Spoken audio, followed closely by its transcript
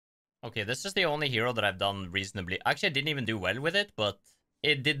Okay, this is the only hero that I've done reasonably. Actually, I didn't even do well with it, but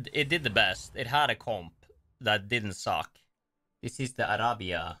it did the best. It had a comp that didn't suck. This is the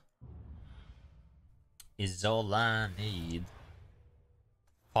Arabia. Is all I need.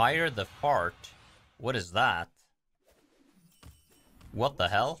 Fire the fart. What is that? What the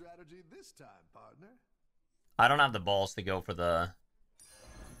hell? I don't have the balls to go for the...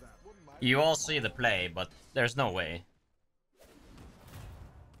 You all see the play, but there's no way.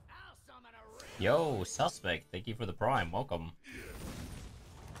 Yo, Suspect, thank you for the prime. Welcome.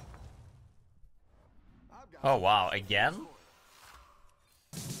 Oh, wow. Again?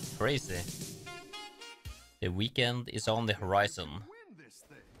 Crazy. The weekend is on the horizon.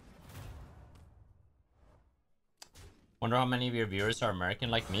 Wonder how many of your viewers are American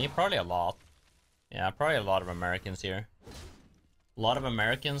like me? Probably a lot. Yeah, probably a lot of Americans here. A lot of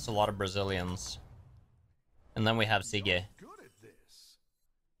Americans, a lot of Brazilians. And then we have Sige.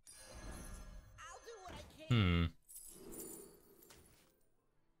 Hmm.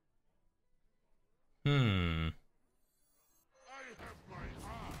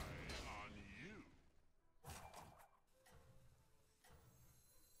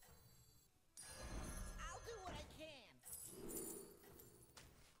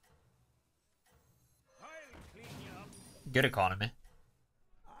 Good economy.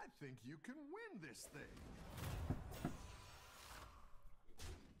 I think you can win this thing.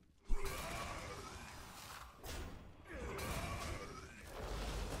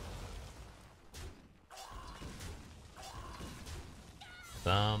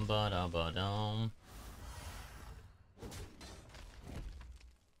 Bum ba da ba dum.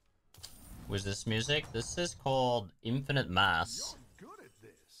 What's this music? This is called Infinite Mass. You're good at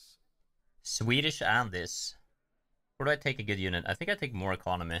this. Swedish and this. Where do I take a good unit? I think I take more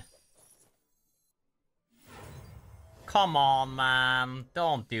economy. Come on, man.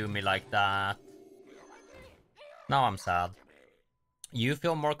 Don't do me like that. Now I'm sad. You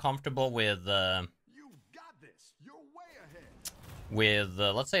feel more comfortable with, You got this. You're way ahead. with,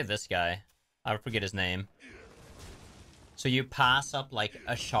 let's say this guy. I forget his name. So you pass up, like,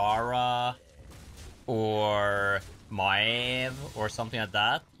 Ashara or Maev or something like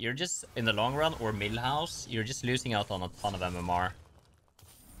that. You're just, in the long run, or Millhouse, you're just losing out on a ton of MMR.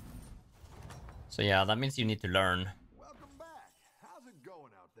 So yeah, that means you need to learn. Welcome back. How's it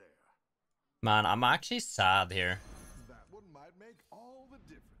going out there? Man, I'm actually sad here. That one might make all the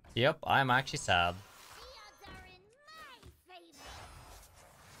difference. Yep, I'm actually sad.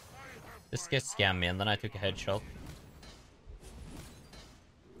 This guy scammed me and then I took a headshot.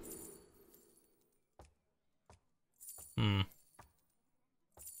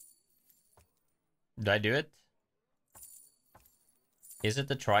 Did I do it? Is it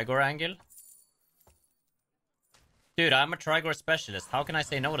the Trigor angle? Dude, I'm a Trigor specialist. How can I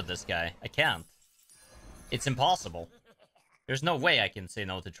say no to this guy? I can't. It's impossible. There's no way I can say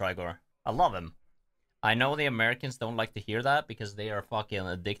no to Trigor. I love him. I know the Americans don't like to hear that because they are fucking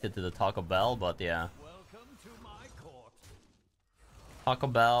addicted to the Taco Bell, but yeah. Welcome to my court. Taco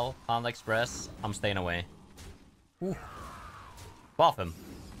Bell, Panda Express, I'm staying away. Ooh. Buff him.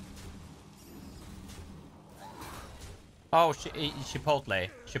 Oh, Chipotle.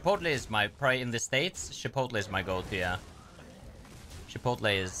 Chipotle is my, probably in the States, Chipotle is my go-to, yeah.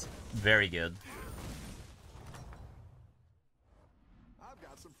 Chipotle is very good. I've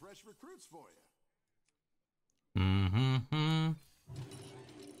got some fresh recruits for you.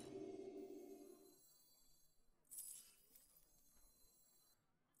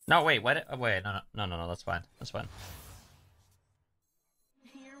 No, wait, wait, no, that's fine. That's fine.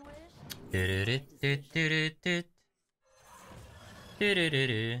 I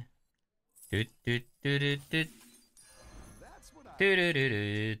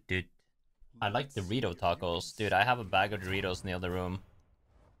like Dorito tacos. Dude, I have a bag of Doritos in the other room.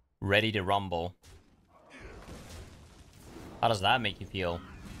 Ready to rumble. How does that make you feel?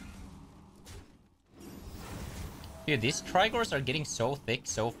 Dude, these Trigors are getting so thick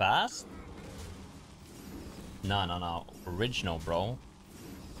so fast. No. Original, bro.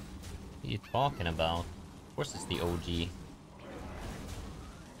 What are you talking about? Of course it's the OG.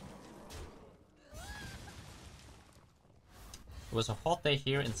 It was a hot day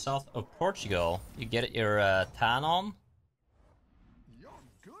here in south of Portugal. You get your tan on? You're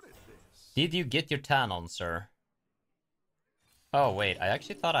good at this. Did you get your tan on, sir? Oh, wait. I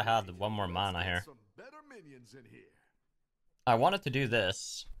actually thought I had one more mana here. Some better minions in here. I wanted to do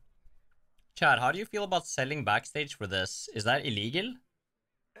this. Chad, how do you feel about selling backstage for this? Is that illegal?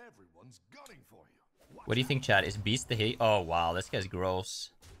 Everyone's gunning for you. What do you think, Chad? Is Beast the hit? Oh, wow. This guy's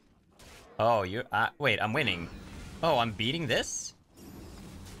gross. Oh, you're... wait, I'm winning. Oh, I'm beating this?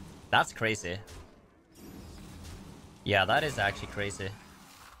 That's crazy. Yeah, that is actually crazy.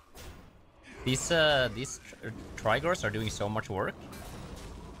 These Trigors are doing so much work.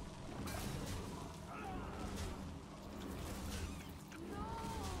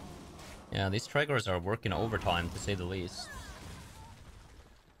 Yeah, these Trigors are working overtime, to say the least.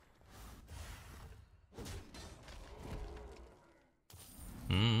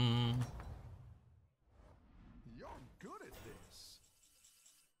 You're good at this.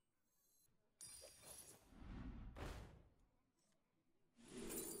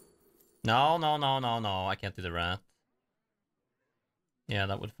 No, no, no, no, no. I can't do the rat. Yeah,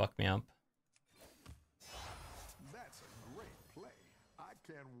 that would fuck me up. That's a great play. I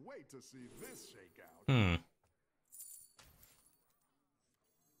can't wait to see this shake out.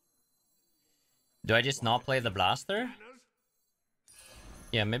 Do I just not play the blaster?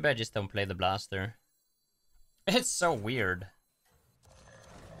 Yeah, maybe I just don't play the blaster. It's so weird.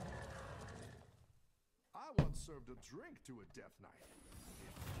 I once served a drink to a death knight.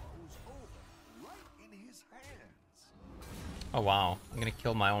 It froze over right in his hands. Oh wow, I'm gonna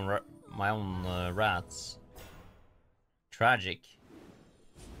kill my own rats. Tragic.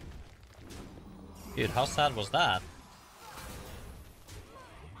 Dude, how sad was that?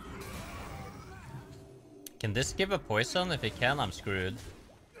 Can this give a poison? If it can, I'm screwed.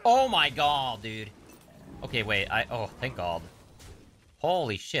 Oh my god, dude. Okay, wait, oh, thank god.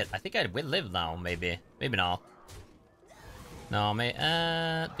 Holy shit, I think I will live now, maybe. Maybe not. No,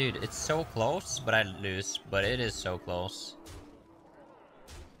 dude, it's so close, but I lose. But it is so close.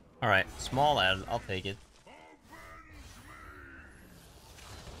 Alright, small L, I'll take it.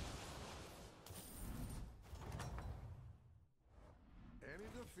 Any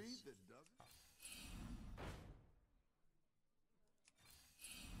defeat that doesn't...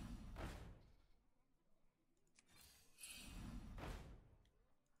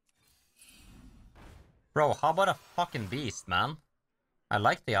 Bro, how about a fucking beast, man? I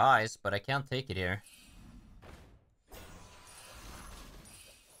like the eyes, but I can't take it here.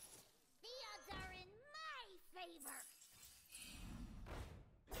 The odds are in my favor.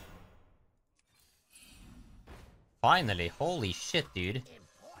 Finally, holy shit, dude.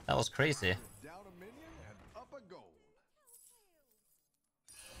 That was crazy. Down a minion and up a gold.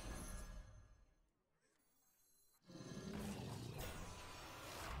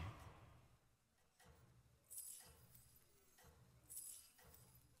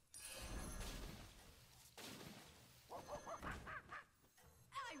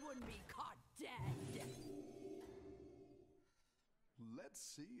 I wouldn't be caught dead. Let's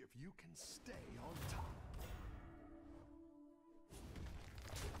see if you can stay on top.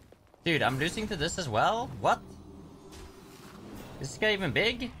 Dude, I'm losing to this as well? What? Is this guy even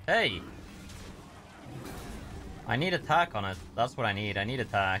big? Hey! I need attack on it. That's what I need. I need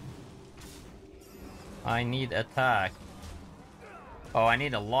attack. I need attack. Oh, I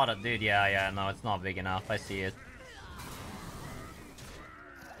need a lot of... Dude, yeah, no, it's not big enough. I see it.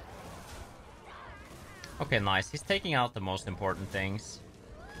 Okay, nice. He's taking out the most important things.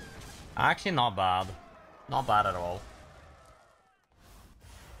 Actually, not bad. Not bad at all.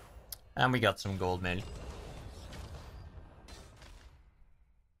 And we got some gold milk.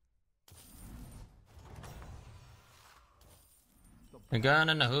 A gun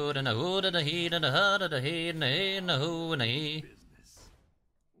and a hood and a hood and a heat and a hut and a heat and a heat and a hoo and a he. Business.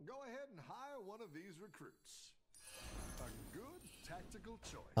 Go ahead and hire one of these recruits. A good tactical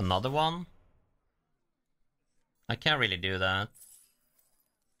choice. Another one? I can't really do that.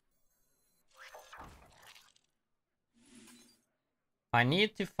 I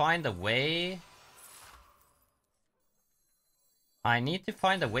need to find a way. I need to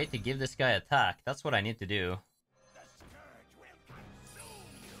find a way to give this guy attack. That's what I need to do.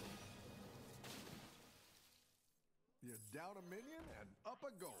 You're down a minion and up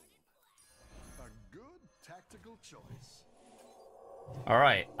a gold. A good tactical choice.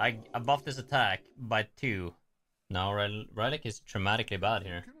 Alright, I buffed this attack by 2. Now Relic is dramatically bad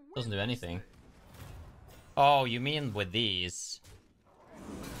here. Doesn't do anything. Oh, you mean with these?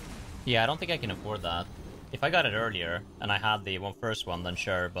 Yeah, I don't think I can afford that. If I got it earlier, and I had the first one, then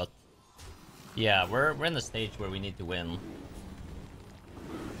sure, but... Yeah, we're in the stage where we need to win.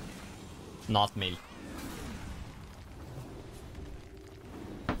 Not milk.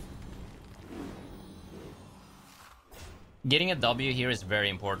 Getting a W here is very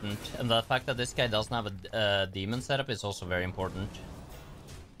important, and the fact that this guy doesn't have a demon setup is also very important.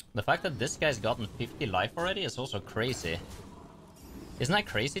 The fact that this guy's gotten 50 life already is also crazy. Isn't that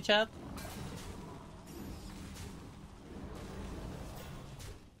crazy, chat?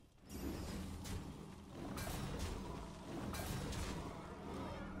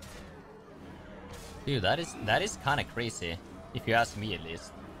 Dude, that is kind of crazy, if you ask me at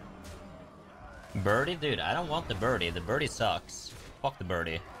least. Birdie? Dude, I don't want the birdie. The birdie sucks. Fuck the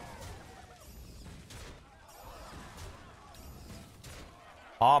birdie.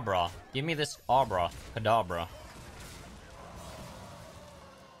 Abra. Give me this Abra. Kadabra.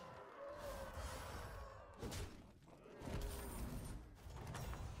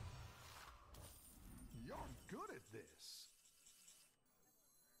 You're good at this.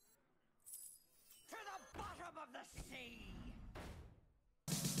 To the bottom of the sea!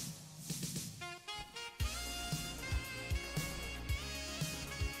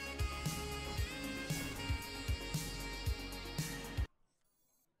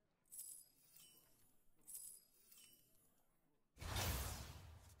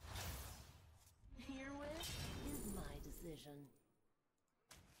 Your wish is my decision.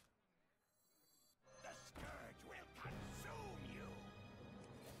 The scourge will consume you!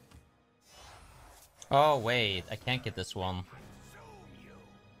 Oh, wait. I can't get this one. Consume you!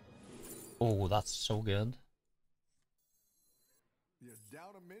 Oh, that's so good. You're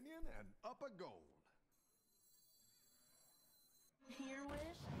down a minion and up a gold. Your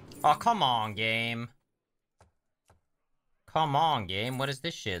wish is Oh, come on, game. Come on, game. What is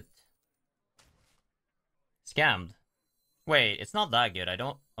this shit? Scammed. Wait, it's not that good. I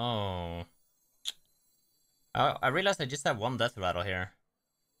don't... Oh. I realized I just have one death rattle here.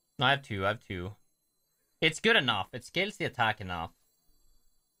 No, I have two. I have two. It's good enough. It scales the attack enough.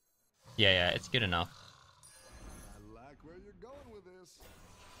 Yeah, it's good enough. I like where you're going with this.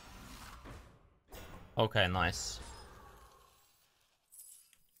 Okay, nice.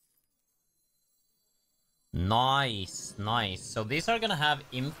 Nice, nice. So these are gonna have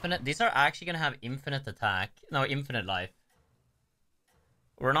infinite... These are actually gonna have infinite attack. No, infinite life.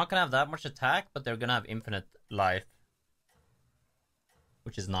 We're not gonna have that much attack, but they're gonna have infinite life.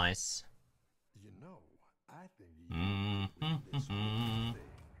 Which is nice. You know, I think you win this whole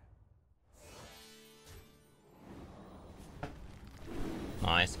thing.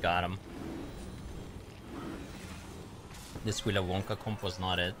 Nice, got him. This Willy Wonka comp was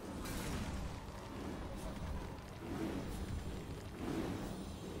not it.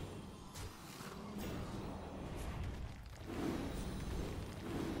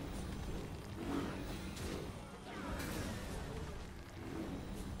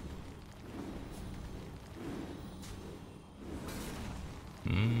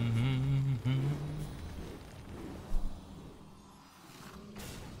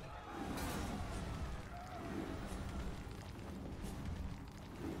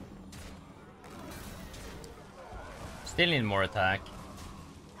 Still need more attack.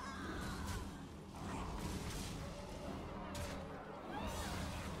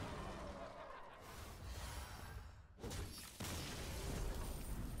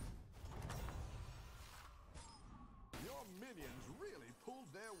 Your minions really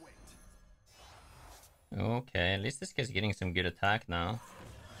pulled their weight. Okay, at least this guy's getting some good attack now.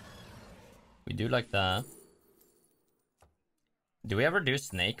 We do like that. Do we ever do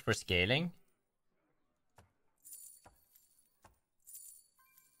Snake for scaling?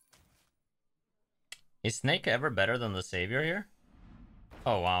 Is Snake ever better than the Savior here?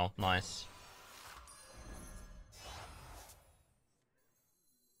 Oh wow, nice.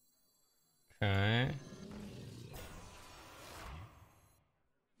 Okay.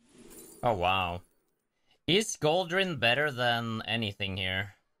 Oh wow. Is Goldrin better than anything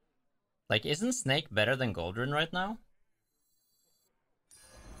here? Like, isn't Snake better than Goldrin right now?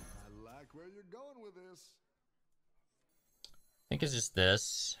 I like where you're going with this. I think it's just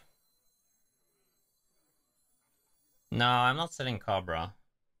this. No, I'm not selling Cobra.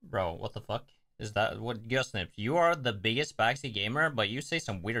 Bro, what the fuck? Is that what? Gusnip, you are the biggest backseat gamer, but you say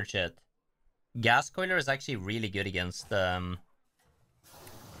some weird shit. Gas Coiler is actually really good against Undead.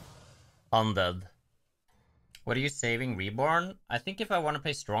 What are you saving? Reborn? I think if I want to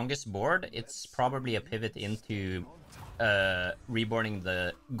play strongest board, it's probably a pivot into reborning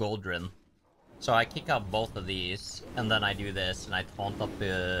the Goldrin. So I kick out both of these, and then I do this, and I taunt up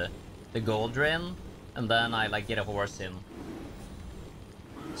the Goldrin, and then I like get a horse in.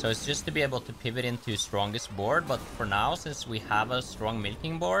 So it's just to be able to pivot into strongest board, but for now, since we have a strong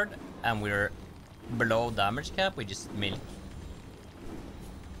milking board, and we're below damage cap, we just milk.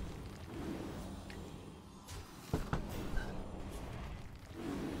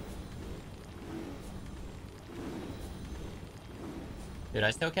 Dude,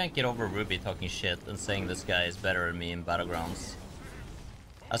 I still can't get over Ruby talking shit and saying this guy is better than me in Battlegrounds.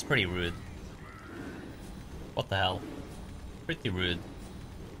 That's pretty rude. What the hell? Pretty rude.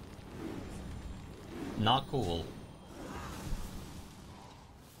 Not cool.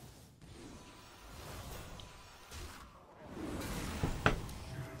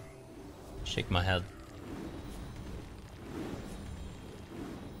 Shake my head.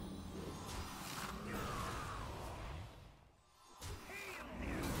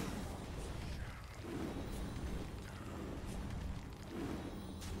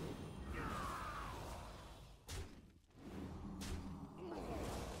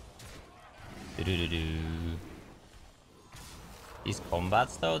 These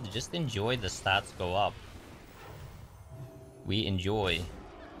combats though, they just enjoy the stats go up. We enjoy.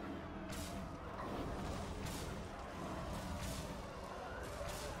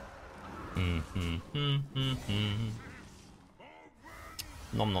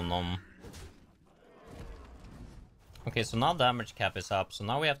 Nom nom nom. Okay, so now damage cap is up, so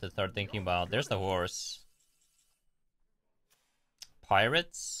now we have to start thinking about... There's the horse.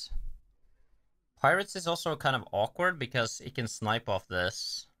 Pirates? Pirates is also kind of awkward because it can snipe off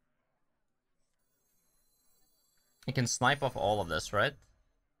this. It can snipe off all of this, right?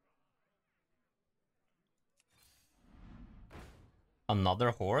 Another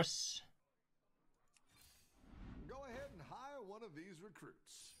horse? Go ahead and hire one of these recruits.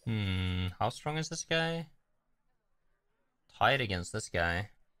 How strong is this guy? Tied against this guy.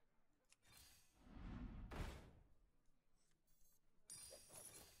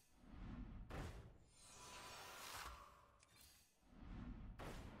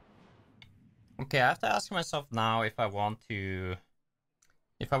 Okay, I have to ask myself now if I want to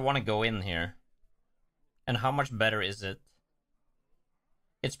go in here. And how much better is it?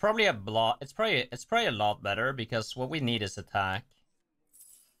 It's probably a lot better because what we need is attack.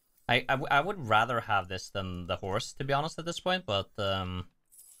 I would rather have this than the horse, to be honest, at this point, but I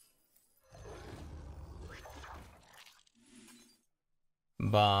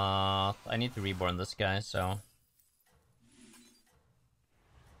need to reborn this guy, so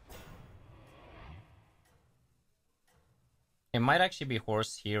it might actually be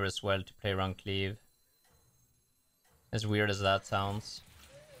horse here as well to play around cleave. As weird as that sounds.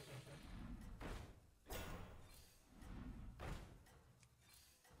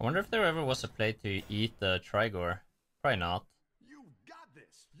 I wonder if there ever was a play to eat the Trigor. Probably not. You got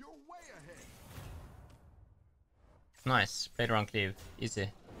this. You're way ahead. Nice. Played around cleave. Easy.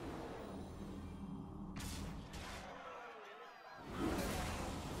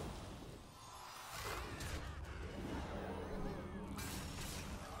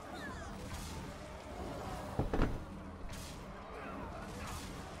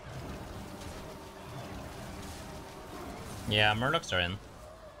 Yeah, Murlocs are in.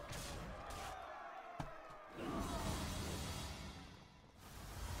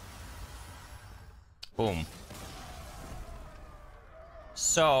 Boom.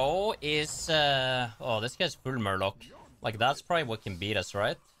 So, is... oh, this guy's full Murloc. Like, that's probably what can beat us,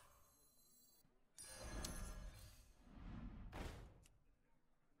 right?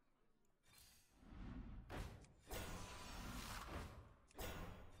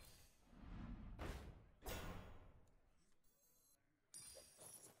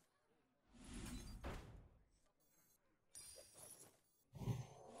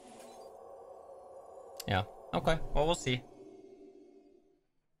 Yeah. Okay. Well, we'll see.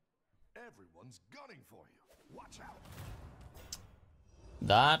 Everyone's gunning for you. Watch out.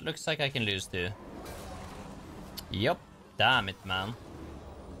 That looks like I can lose too. Yup. Damn it, man.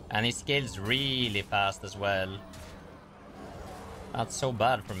 And he scales really fast as well. That's so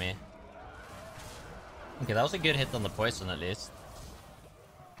bad for me. Okay, that was a good hit on the poison at least.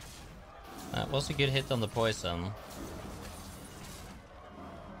 That was a good hit on the poison.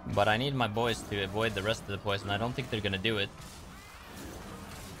 But I need my boys to avoid the rest of the poison. I don't think they're gonna do it.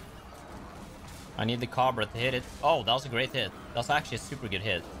 I need the Cobra to hit it. Oh, that was a great hit. That's actually a super good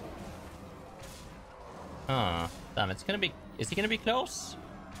hit. Huh. Damn, it's gonna be... Is he gonna be close?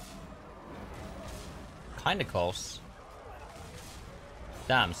 Kinda close.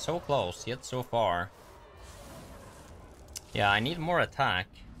 Damn, so close, yet so far. Yeah, I need more attack.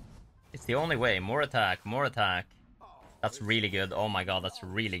 It's the only way. More attack, more attack. That's really good. Oh my god, that's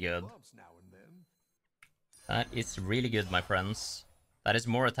really good. That is really good, my friends. That is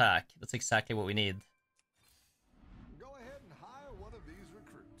more attack. That's exactly what we need. Go ahead and hire one of these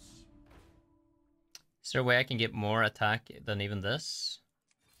recruits. Is there a way I can get more attack than even this?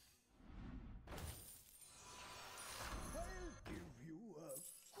 I'll give you a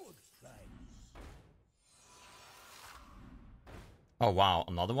good price. Oh wow,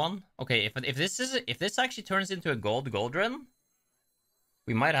 another one? Okay, if this actually turns into a gold Goldren,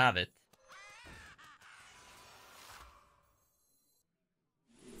 we might have it.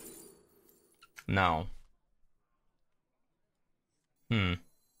 No.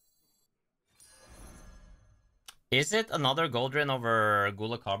 Is it another Goldren over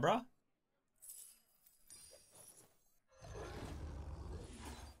Gula Cabra?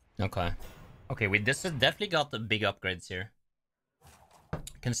 Okay. Okay, this has definitely got the big upgrades here.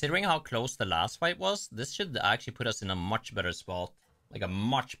 Considering how close the last fight was, this should actually put us in a much better spot. Like a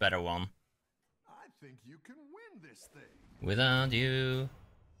much better one. I think you can win this thing. Without you.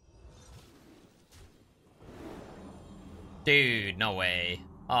 Dude, no way.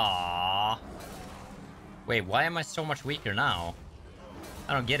 Aww. Wait, why am I so much weaker now?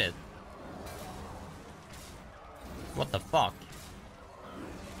 I don't get it. What the fuck?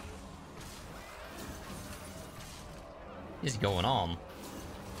 What is going on?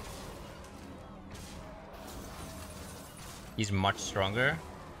 He's much stronger.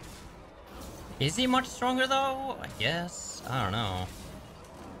 Is he much stronger though? I guess. I don't know.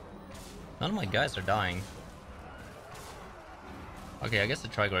 None of my guys are dying. Okay, I guess the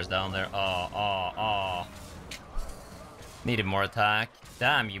Trigor's down there. Oh. Needed more attack.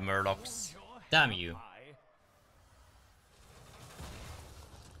 Damn you, Murlocs. Damn you.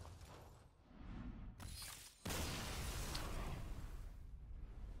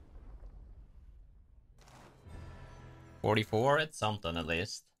 $44? It's something at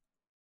least.